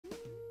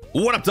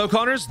What up,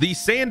 Dokkaners? The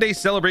Saiyan Day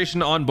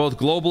celebration on both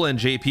Global and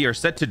JP are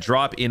set to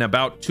drop in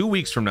about 2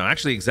 weeks from now.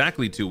 Actually,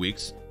 exactly 2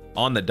 weeks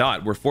on the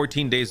dot. We're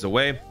 14 days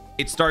away.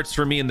 It starts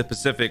for me in the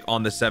Pacific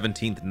on the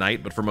 17th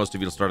night, but for most of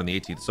you, it'll start on the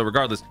 18th. So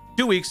regardless,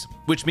 2 weeks,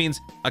 which means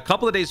a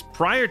couple of days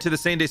prior to the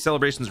Saiyan Day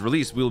celebration's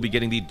release, we will be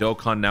getting the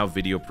Dokkan Now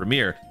video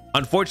premiere.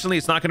 Unfortunately,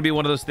 it's not going to be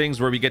one of those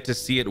things where we get to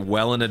see it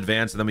well in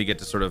advance, and then we get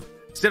to sort of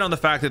sit on the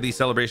fact that the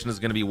celebration is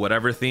going to be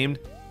whatever themed.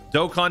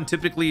 Dokkan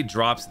typically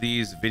drops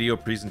these video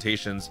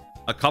presentations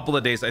a couple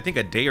of days, I think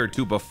a day or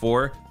two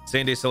before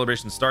Saiyan Day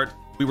celebrations start.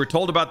 We were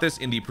told about this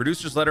in the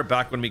producer's letter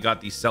back when we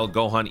got the Cell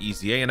Gohan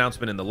EZA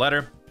announcement in the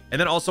letter, and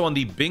then also on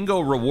the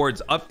Bingo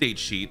rewards update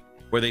sheet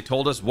where they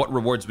told us what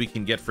rewards we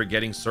can get for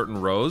getting certain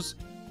rows.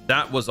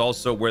 That was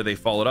also where they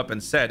followed up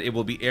and said it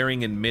will be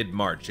airing in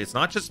mid-March. It's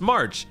not just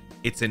March,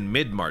 it's in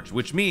mid-March,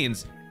 which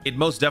means it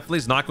most definitely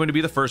is not going to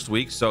be the first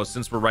week. So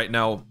since we're right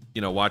now,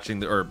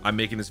 watching I'm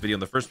making this video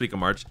in the first week of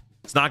March,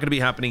 it's not going to be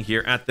happening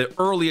here. At the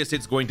earliest,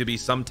 it's going to be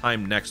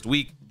sometime next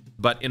week.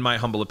 But in my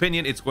humble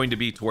opinion, it's going to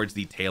be towards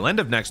the tail end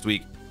of next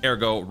week,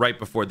 ergo right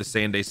before the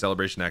Saiyan Day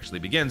celebration actually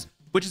begins,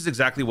 which is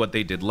exactly what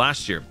they did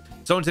last year.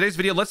 So in today's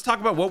video, let's talk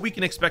about what we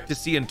can expect to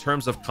see in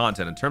terms of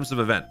content, in terms of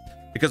event.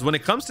 Because when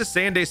it comes to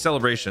Saiyan Day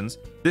celebrations,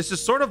 this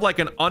is sort of like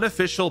an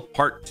unofficial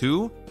part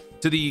 2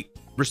 to the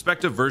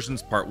respective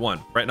versions part 1.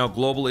 Right now,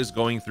 Global is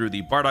going through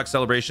the Bardock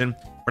celebration.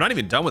 We're not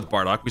even done with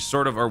Bardock. We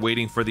sort of are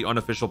waiting for the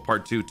unofficial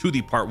part 2 to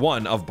the part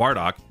 1 of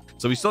Bardock.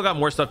 So we still got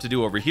more stuff to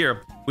do over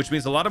here, which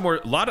means a lot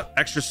of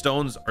extra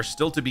stones are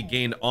still to be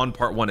gained on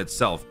part 1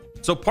 itself.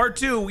 So part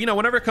 2,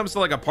 whenever it comes to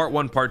like a part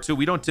 1, part 2,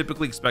 we don't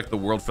typically expect the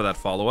world for that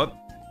follow-up.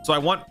 So I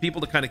want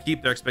people to kind of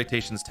keep their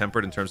expectations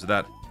tempered in terms of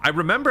that. I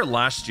remember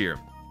last year,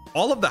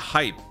 all of the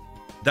hype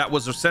that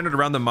was centered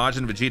around the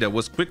Majin Vegeta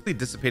was quickly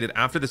dissipated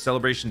after the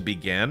celebration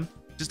began,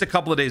 just a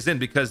couple of days in,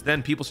 because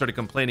then people started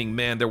complaining,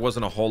 man, there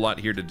wasn't a whole lot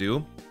here to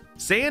do.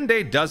 Saiyan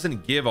Day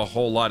doesn't give a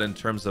whole lot in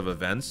terms of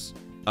events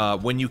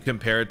when you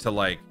compare it to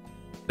like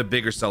the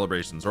bigger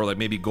celebrations or like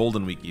maybe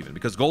Golden Week even,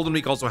 because Golden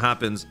Week also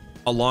happens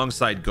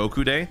alongside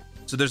Goku Day.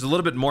 So there's a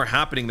little bit more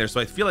happening there.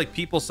 So I feel like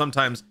people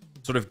sometimes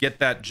sort of get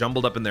that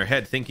jumbled up in their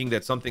head thinking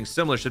that something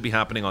similar should be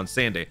happening on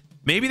Saiyan Day.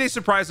 Maybe they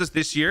surprised us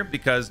this year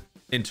because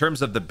in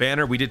terms of the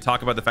banner, we did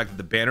talk about the fact that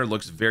the banner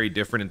looks very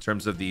different in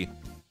terms of the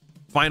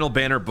final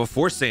banner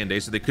before Saiyan Day,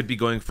 so they could be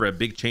going for a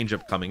big change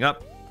up coming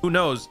up. Who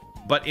knows?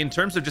 But in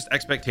terms of just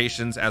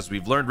expectations, as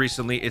we've learned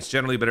recently, it's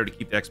generally better to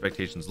keep the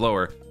expectations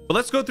lower. But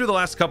let's go through the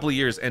last couple of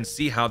years and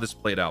see how this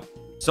played out.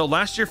 So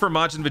last year for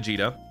Majin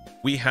Vegeta,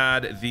 we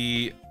had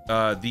the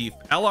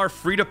LR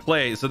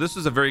free-to-play. So this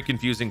was a very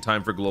confusing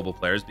time for global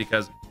players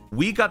because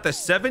we got the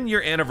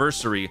 7-year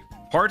anniversary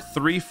part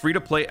 3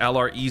 free-to-play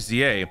LR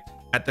EZA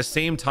at the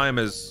same time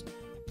as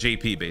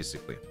JP,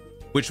 basically,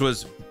 which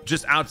was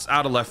just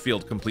out of left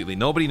field completely.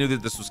 Nobody knew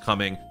that this was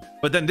coming.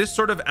 But then this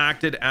sort of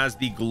acted as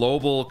the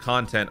global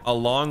content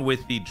along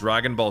with the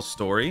Dragon Ball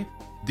story.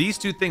 These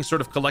two things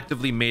sort of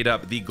collectively made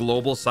up the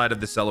global side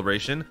of the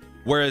celebration,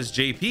 whereas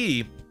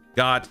JP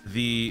got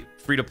the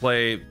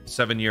free-to-play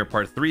 7-year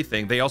part 3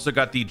 thing. They also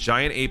got the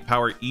giant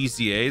 8-power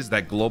EZAs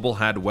that global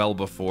had well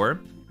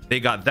before. They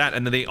got that,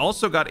 and then they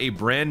also got a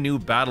brand new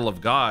Battle of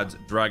Gods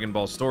Dragon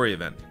Ball story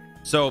event.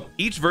 So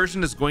each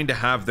version is going to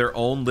have their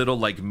own little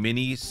like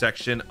mini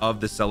section of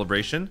the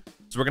celebration.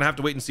 So we're gonna have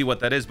to wait and see what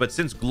that is. But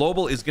since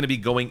Global is going to be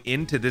going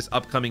into this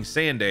upcoming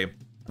Saiyan Day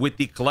with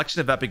the collection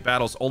of epic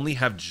battles only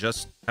having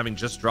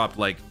just dropped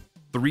like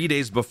 3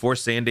 days before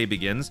Saiyan Day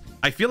begins,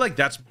 I feel like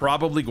that's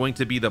probably going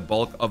to be the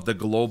bulk of the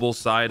global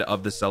side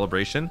of the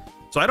celebration.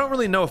 So I don't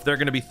really know if they're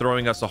going to be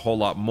throwing us a whole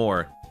lot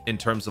more in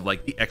terms of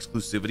like the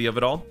exclusivity of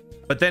it all.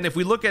 But then if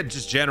we look at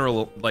just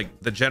general, like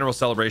the general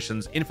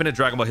celebrations, Infinite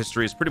Dragon Ball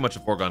history is pretty much a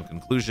foregone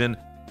conclusion.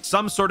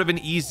 Some sort of an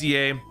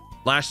EZA.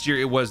 Last year,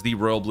 it was the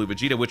Royal Blue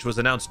Vegeta, which was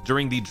announced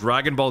during the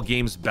Dragon Ball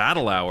Games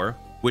Battle Hour,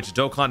 which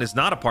Dokkan is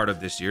not a part of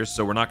this year,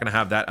 so we're not going to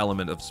have that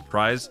element of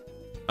surprise.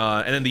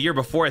 And then the year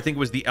before, I think it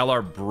was the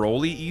LR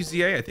Broly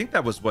EZA. I think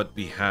that was what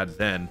we had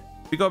then.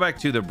 If we go back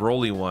to the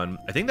Broly one,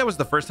 I think that was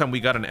the first time we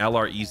got an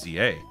LR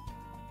EZA.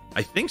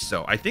 I think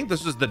so. I think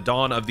this was the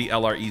dawn of the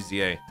LR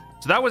EZA.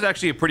 So that was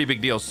actually a pretty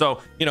big deal.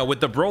 So,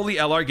 with the Broly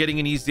LR getting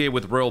an EZA,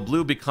 with Royal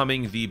Blue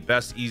becoming the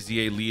best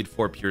EZA lead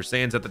for Pure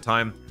Saiyans at the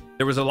time,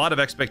 there was a lot of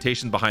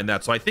expectation behind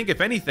that. So I think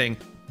if anything,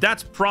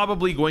 that's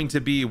probably going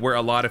to be where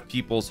a lot of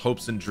people's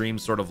hopes and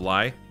dreams sort of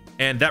lie.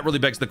 And that really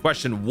begs the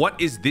question, what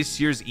is this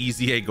year's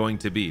EZA going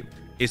to be?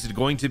 Is it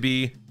going to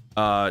be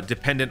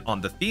dependent on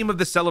the theme of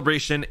the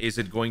celebration? Is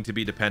it going to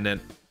be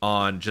dependent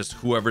on just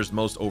whoever's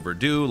most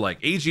overdue?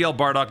 Like AGL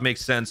Bardock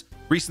makes sense.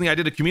 Recently, I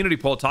did a community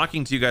poll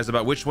talking to you guys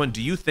about which one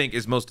do you think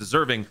is most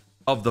deserving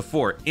of the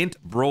 4: Int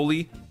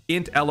Broly,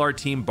 Int LR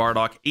Team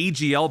Bardock,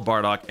 AGL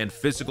Bardock, and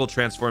Physical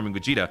Transforming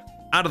Vegeta.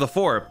 Out of the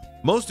 4,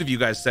 most of you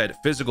guys said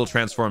Physical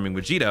Transforming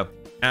Vegeta,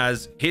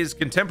 as his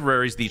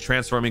contemporaries, the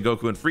Transforming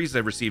Goku and Frieza,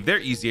 have received their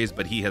EZAs,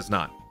 but he has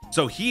not.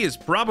 So he is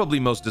probably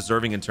most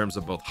deserving in terms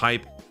of both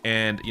hype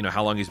and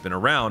how long he's been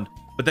around.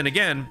 But then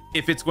again,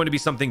 if it's going to be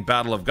something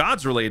Battle of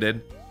Gods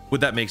related,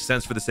 would that make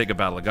sense for the sake of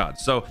Battle of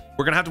Gods? So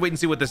we're gonna have to wait and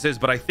see what this is,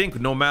 but I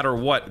think no matter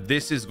what,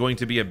 this is going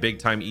to be a big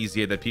time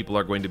EZA that people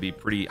are going to be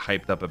pretty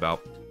hyped up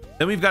about.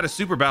 Then we've got a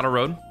Super Battle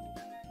Road.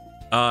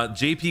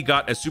 JP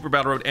got a Super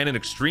Battle Road and an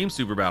Extreme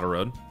Super Battle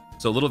Road,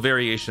 so a little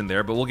variation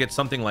there, but we'll get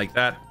something like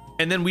that.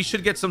 And then we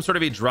should get some sort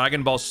of a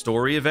Dragon Ball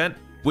story event,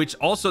 which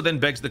also then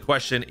begs the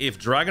question, if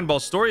Dragon Ball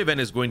story event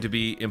is going to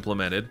be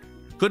implemented,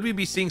 could we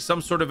be seeing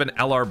some sort of an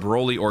LR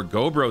Broly or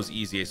Go Bros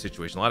EZA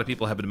situation? A lot of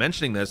people have been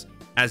mentioning this,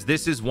 as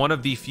this is one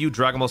of the few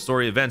Dragon Ball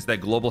story events that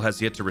Global has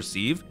yet to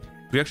receive.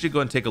 We actually go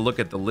and take a look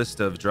at the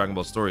list of Dragon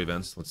Ball story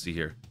events. Let's see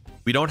here.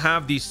 We don't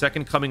have the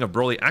second coming of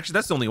Broly. Actually,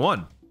 that's the only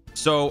one.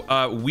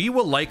 So we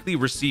will likely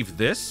receive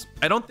this.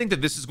 I don't think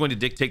that this is going to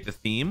dictate the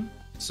theme.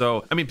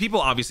 So, I mean,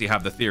 people obviously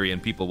have the theory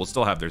and people will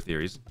still have their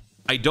theories.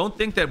 I don't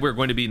think that we're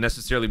going to be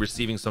necessarily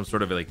receiving some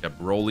sort of like a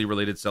Broly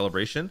related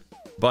celebration,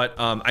 but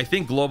I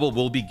think Global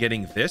will be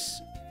getting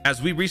this,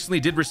 as we recently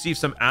did receive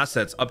some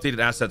assets, updated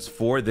assets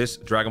for this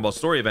Dragon Ball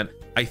story event.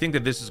 I think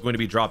that this is going to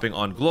be dropping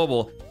on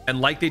Global, and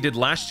like they did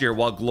last year,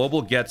 while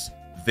Global gets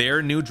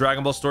their new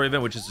Dragon Ball story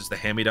event, which is just the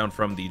hand-me-down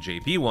from the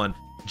JP one,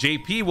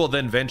 JP will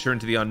then venture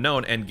into the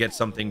unknown and get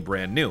something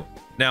brand new.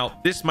 Now,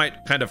 this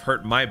might kind of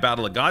hurt my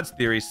Battle of Gods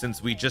theory,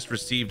 since we just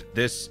received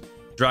this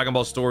Dragon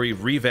Ball story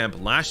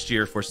revamp last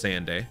year for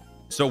Saiyan Day.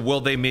 So will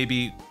they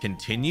maybe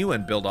continue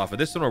and build off of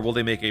this one, or will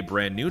they make a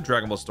brand new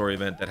Dragon Ball story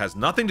event that has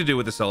nothing to do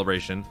with the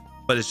celebration,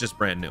 but it's just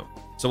brand new?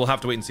 So we'll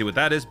have to wait and see what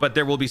that is, but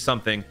there will be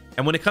something.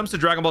 And when it comes to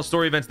Dragon Ball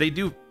story events, they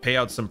do pay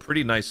out some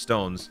pretty nice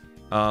stones.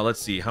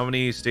 Let's see, how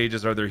many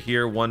stages are there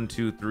here? 1,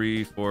 2,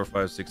 3, 4,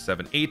 5, 6,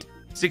 7, 8.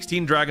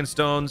 16 Dragon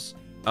Stones,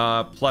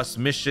 plus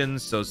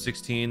missions, so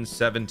 16,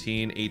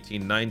 17,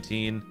 18,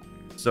 19.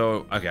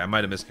 So, okay, I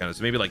might have miscounted.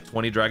 So maybe like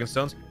 20 Dragon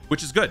Stones,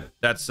 which is good.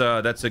 That's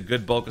a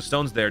good bulk of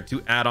stones there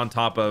to add on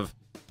top of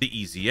the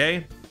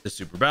EZA, the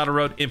Super Battle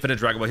Road. Infinite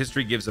Dragon Ball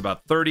History gives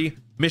about 30.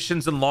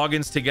 Missions and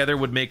logins together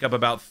would make up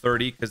about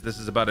 30, because this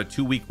is about a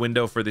 2-week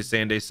window for the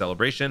Saiyan Day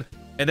celebration.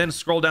 And then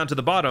scroll down to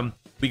the bottom,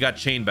 we got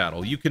Chain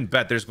Battle. You can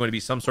bet there's going to be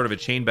some sort of a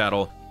chain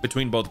battle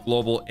between both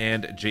Global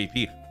and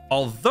JP.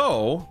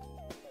 Although,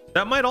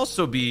 that might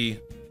also be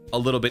a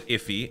little bit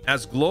iffy,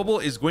 as Global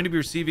is going to be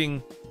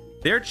receiving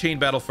their chain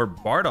battle for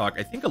Bardock,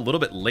 I think a little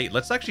bit late.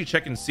 Let's actually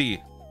check and see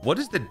what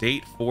is the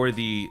date for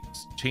the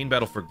chain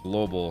battle for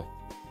Global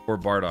for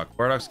Bardock.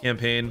 Bardock's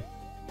campaign,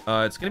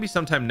 it's going to be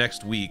sometime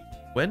next week.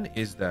 When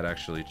is that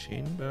actually?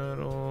 Chain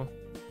battle.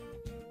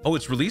 Oh,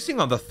 it's releasing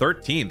on the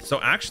 13th. So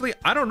actually,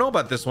 I don't know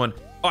about this one.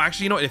 Oh,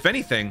 actually, you know what? If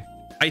anything,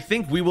 I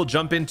think we will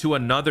jump into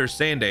another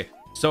Saiyan Day.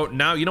 So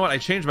now, you know what? I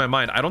changed my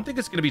mind. I don't think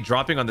it's going to be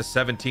dropping on the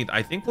 17th.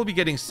 I think we'll be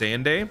getting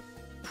Saiyan Day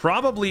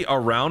probably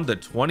around the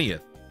 20th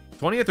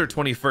or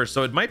 21st.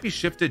 So it might be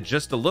shifted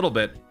just a little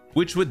bit,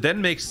 which would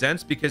then make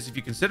sense, because if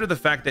you consider the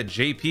fact that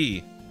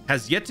JP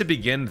has yet to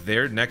begin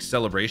their next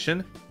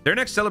celebration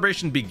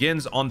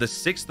begins on the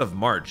 6th of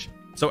March.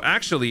 So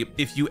actually,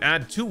 if you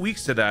add 2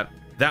 weeks to that,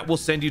 that will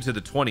send you to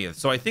the 20th.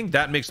 So I think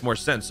that makes more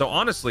sense. So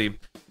honestly,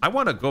 I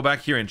want to go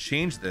back here and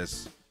change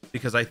this,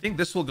 because I think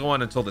this will go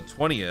on until the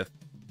 20th.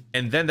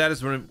 And then that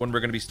is when we're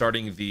going to be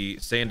starting the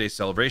Saiyan Day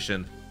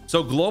celebration.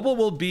 So Global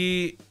will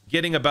be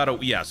getting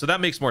about yeah, so that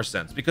makes more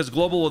sense, because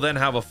Global will then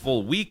have a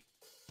full week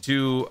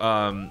to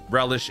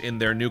relish in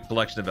their new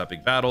collection of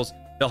epic battles.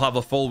 They'll have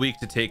a full week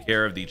to take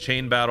care of the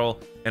chain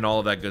battle and all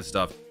of that good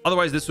stuff.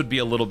 Otherwise, this would be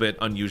a little bit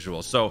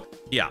unusual. So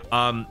yeah,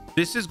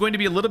 this is going to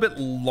be a little bit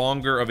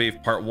longer of a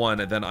part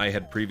 1 than I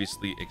had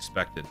previously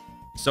expected.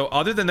 So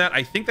other than that,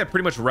 I think that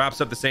pretty much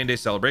wraps up the Saiyan Day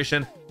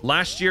celebration.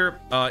 Last year,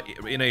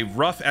 in a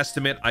rough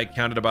estimate, I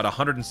counted about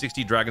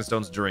 160 Dragon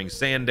Stones during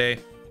Saiyan Day.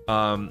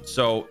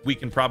 So we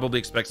can probably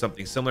expect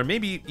something similar.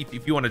 Maybe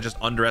if you want to just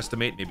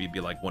underestimate, maybe it'd be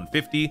like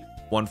 150,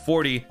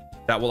 140.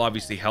 That will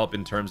obviously help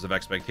in terms of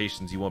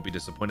expectations. You won't be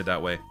disappointed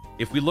that way.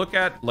 If we look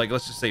at, like,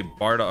 let's just say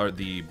Barda, or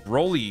the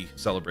Broly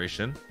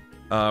celebration,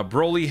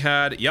 Broly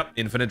had,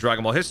 Infinite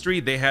Dragon Ball History.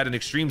 They had an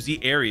Extreme Z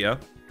area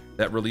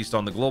that released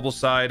on the global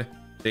side.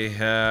 They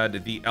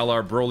had the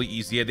LR Broly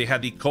EZA. They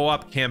had the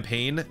co-op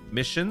campaign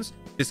missions.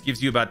 This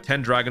gives you about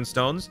 10 Dragon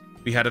Stones.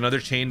 We had another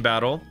chain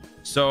battle.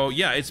 So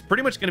yeah, it's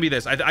pretty much going to be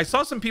this. I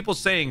saw some people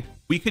saying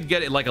we could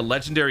get it like a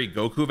legendary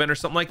Goku event or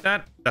something like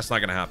that. That's not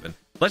going to happen.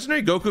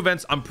 Legendary Goku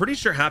events, I'm pretty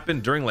sure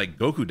happened during like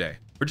Goku Day,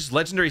 or just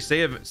legendary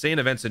Saiyan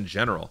events in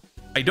general.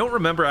 I don't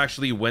remember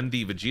actually when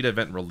the Vegeta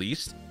event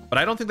released, but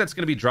I don't think that's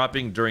going to be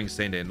dropping during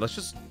Saiyan Day. And let's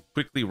just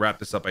quickly wrap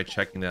this up by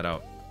checking that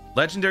out.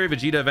 Legendary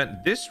Vegeta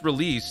event, this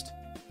released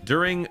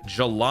during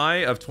July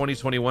of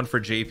 2021 for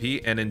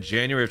JP, and in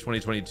January of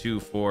 2022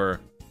 for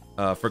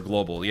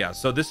Global. Yeah,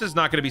 so this is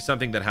not going to be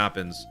something that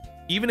happens.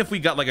 Even if we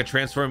got like a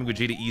Transforming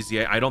Vegeta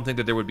EZA, I don't think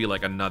that there would be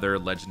like another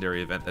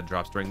legendary event that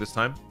drops during this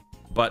time.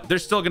 But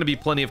there's still going to be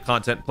plenty of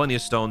content, plenty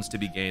of stones to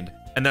be gained,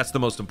 and that's the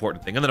most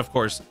important thing. And then, of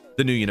course,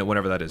 the new unit,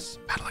 whenever that is,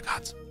 Battle of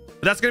Gods.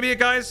 But that's going to be it,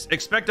 guys.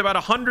 Expect about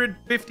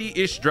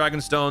 150-ish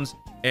Dragon Stones,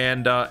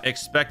 and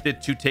expect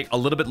it to take a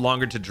little bit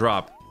longer to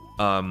drop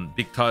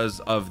because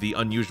of the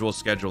unusual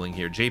scheduling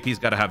here. JP's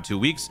got to have 2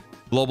 weeks.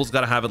 Global's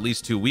got to have at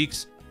least 2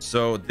 weeks.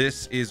 So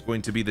this is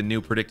going to be the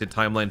new predicted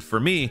timeline for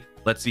me.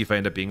 Let's see if I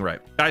end up being right.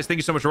 Guys, thank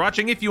you so much for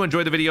watching. If you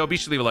enjoyed the video, be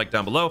sure to leave a like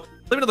down below.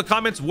 Let me know in the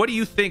comments, what do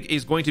you think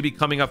is going to be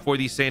coming up for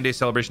the SAIYAN Day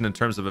celebration in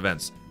terms of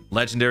events?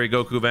 Legendary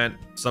Goku event,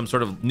 some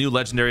sort of new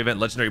legendary event,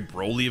 legendary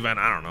Broly event,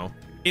 I don't know.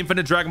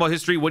 Infinite Dragon Ball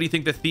history, what do you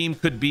think the theme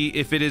could be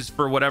if it is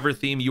for whatever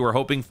theme you are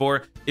hoping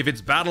for? If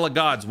it's Battle of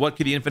Gods, what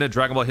could the Infinite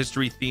Dragon Ball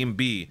history theme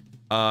be?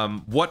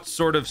 What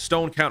sort of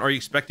stone count are you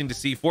expecting to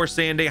see for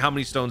SAIYAN Day? How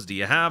many stones do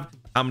you have?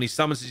 How many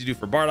summons did you do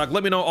for Bardock?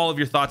 Let me know all of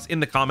your thoughts in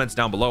the comments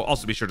down below.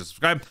 Also, be sure to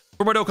subscribe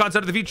for more Dokkan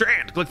content in the future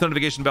and click the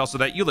notification bell so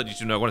that you let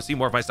YouTube know I want to see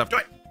more of my stuff. Do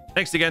it.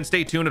 Thanks again.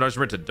 Stay tuned and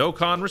remember to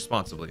Dokkan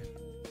responsibly.